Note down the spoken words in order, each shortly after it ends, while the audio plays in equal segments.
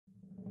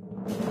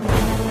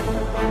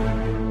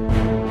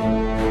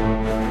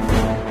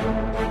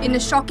In a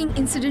shocking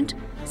incident,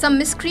 some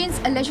miscreants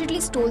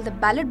allegedly stole the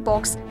ballot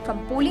box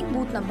from polling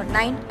booth number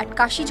 9 at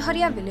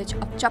Kashijharia village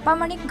of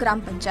Chapamanik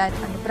Gram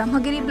Panchayat under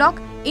Brahmagiri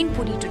block in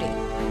Puri today.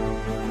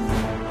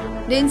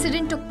 The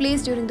incident took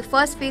place during the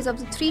first phase of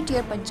the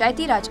three-tier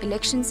Panchayati Raj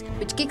elections,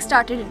 which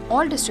kick-started in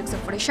all districts of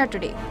Odisha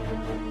today.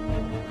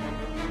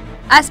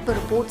 As per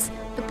reports,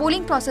 the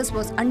polling process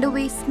was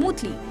underway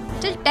smoothly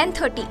till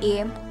 10:30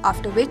 am,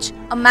 after which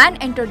a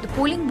man entered the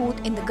polling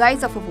booth in the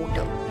guise of a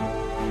voter.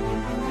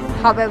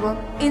 However,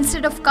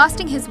 instead of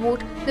casting his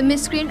vote, the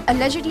miscreant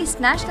allegedly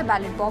snatched the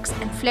ballot box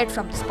and fled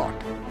from the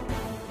spot.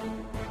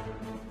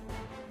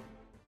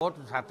 vote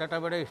 7टा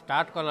बेले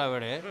start कला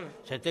बेले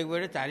सेते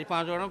बेले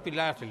 4-5 जण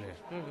पिला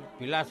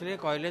आसिले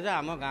कहले जे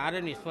आम गाँव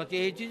रे निष्पत्ति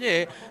होईची जे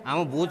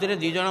आम बूथ रे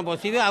 2 जण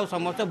बसिबे आ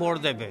समस्त वोट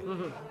देबे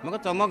मगर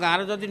तुम गाँव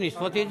रे जदि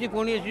निष्पत्ति होईची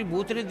पुणी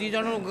बूथ रे 2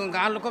 जण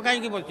गाँव लोक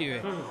काई बसिबे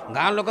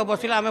गाँव लोक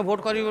बसिले आम वोट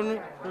करिवनु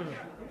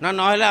ना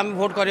नहेले आम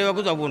वोट करने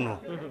को दबुनु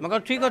मगर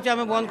ठीक अच्छे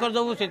आम बंद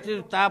करदेबू से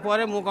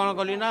मु कौन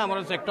कली ना आम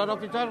सेक्टर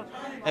ऑफिसर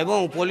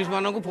एवं पुलिस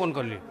मानक फोन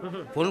कली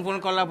फोन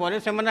कलापर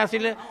से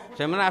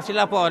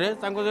आसला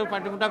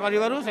पाटिपुटा कर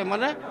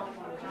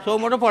सो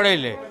मोट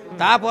पढ़ेले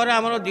तापर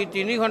आमर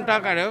 2-3 घंटा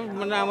काड़े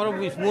मैंने आमर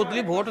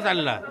स्मूथली भोट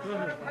चलला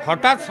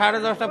हठात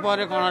 10:30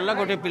 पर कौन है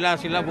गोटे पिला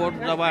आसला भोट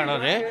दबा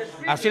आड़े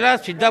आसला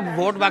सीधा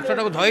भोट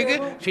बाक्सटा को धोईकी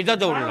सीधा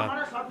दौड़ला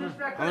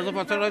आम तो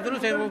पचर रही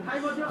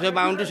से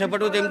बाउंड्री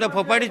सेपट जमी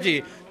फोपाड़ी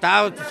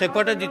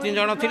सेपटे 2-3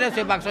 जन थे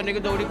से बाक्स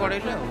नहीं दौड़ी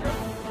पड़े।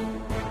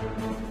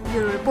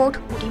 Bureau Report,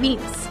 OTV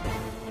News.